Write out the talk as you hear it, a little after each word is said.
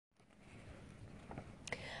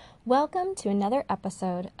Welcome to another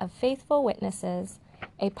episode of Faithful Witnesses,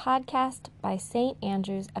 a podcast by St.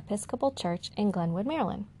 Andrew's Episcopal Church in Glenwood,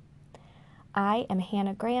 Maryland. I am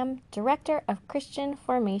Hannah Graham, Director of Christian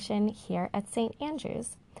Formation here at St.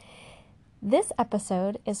 Andrew's. This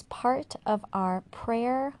episode is part of our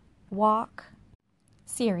prayer walk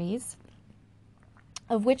series,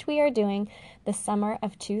 of which we are doing the summer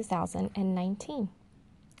of 2019.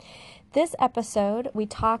 This episode, we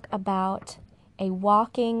talk about a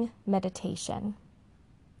walking meditation.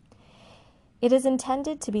 It is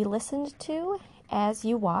intended to be listened to as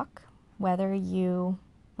you walk, whether you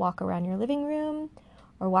walk around your living room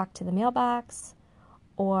or walk to the mailbox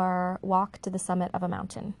or walk to the summit of a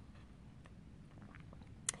mountain.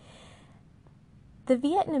 The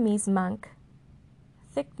Vietnamese monk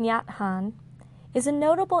Thich Nhat Hanh is a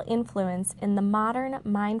notable influence in the modern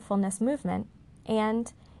mindfulness movement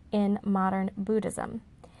and in modern Buddhism.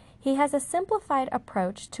 He has a simplified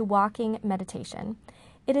approach to walking meditation.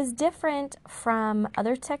 It is different from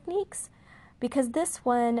other techniques because this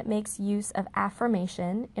one makes use of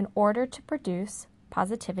affirmation in order to produce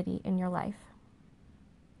positivity in your life.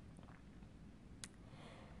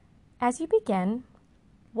 As you begin,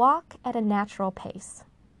 walk at a natural pace.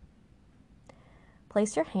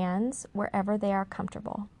 Place your hands wherever they are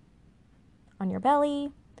comfortable, on your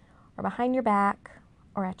belly, or behind your back,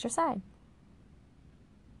 or at your side.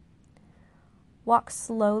 Walk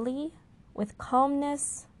slowly with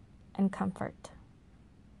calmness and comfort.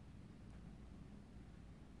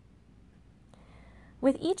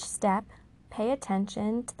 With each step, pay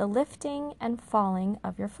attention to the lifting and falling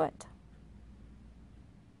of your foot.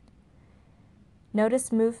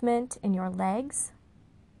 Notice movement in your legs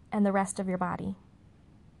and the rest of your body.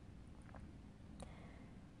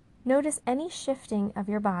 Notice any shifting of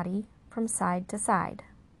your body from side to side.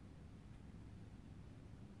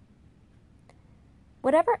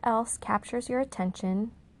 Whatever else captures your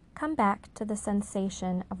attention, come back to the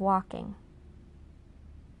sensation of walking.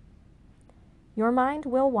 Your mind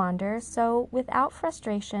will wander, so without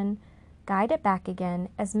frustration, guide it back again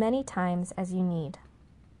as many times as you need.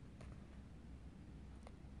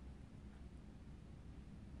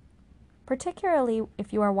 Particularly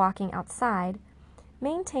if you are walking outside,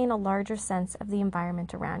 maintain a larger sense of the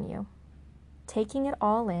environment around you, taking it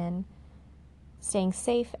all in, staying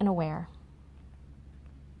safe and aware.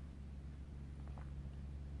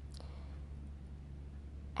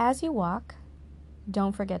 As you walk,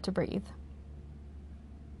 don't forget to breathe.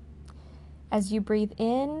 As you breathe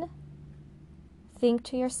in, think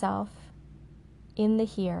to yourself, in the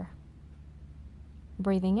here.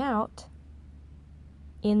 Breathing out,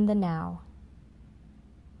 in the now.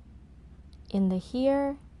 In the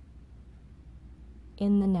here,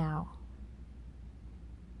 in the now.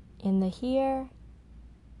 In the here,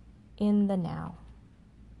 in the now.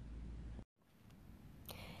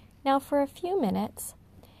 Now for a few minutes,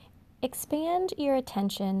 expand your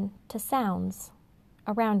attention to sounds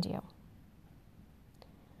around you.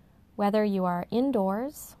 Whether you are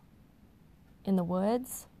indoors, in the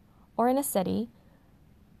woods, or in a city,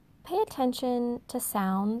 pay attention to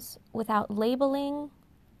sounds without labeling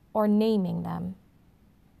or naming them,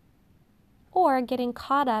 or getting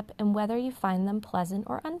caught up in whether you find them pleasant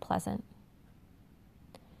or unpleasant.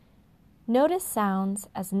 Notice sounds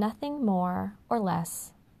as nothing more or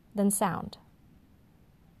less than sound.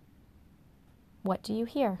 What do you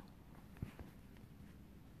hear?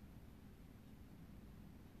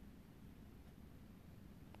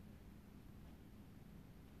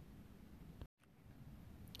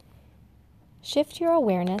 Shift your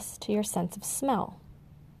awareness to your sense of smell.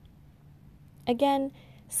 Again,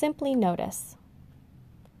 simply notice.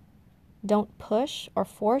 Don't push or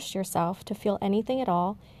force yourself to feel anything at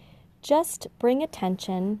all. Just bring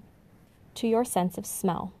attention to your sense of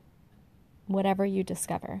smell, whatever you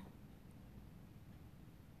discover.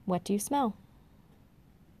 What do you smell?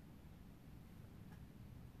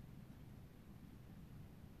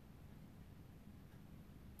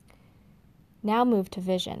 Now move to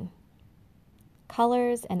vision.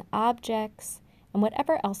 Colors and objects and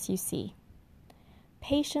whatever else you see.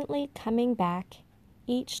 Patiently coming back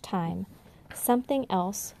each time something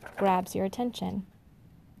else grabs your attention.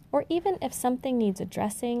 Or even if something needs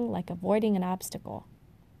addressing, like avoiding an obstacle.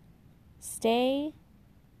 Stay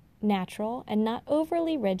natural and not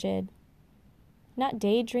overly rigid, not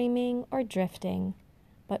daydreaming or drifting,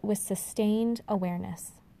 but with sustained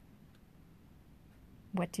awareness.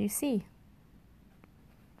 What do you see?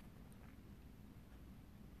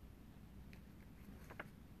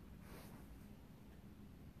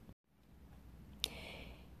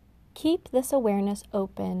 Keep this awareness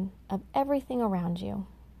open of everything around you,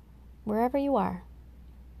 wherever you are.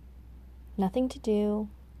 Nothing to do,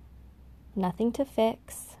 nothing to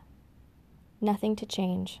fix, nothing to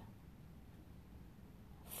change.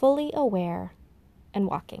 Fully aware and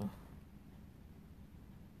walking.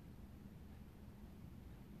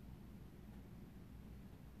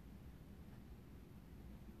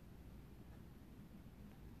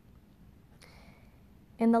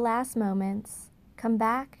 In the last moments, come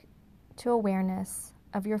back to awareness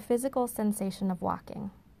of your physical sensation of walking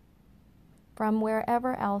from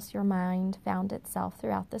wherever else your mind found itself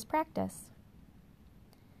throughout this practice.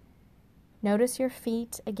 Notice your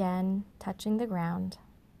feet again touching the ground,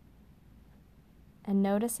 and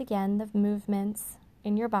notice again the movements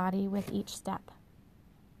in your body with each step.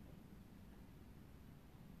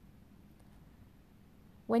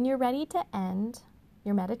 When you're ready to end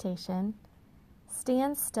your meditation,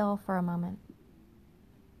 stand still for a moment,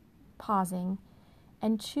 pausing,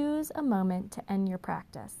 and choose a moment to end your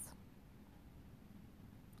practice.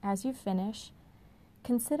 As you finish,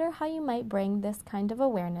 consider how you might bring this kind of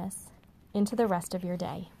awareness into the rest of your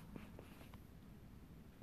day.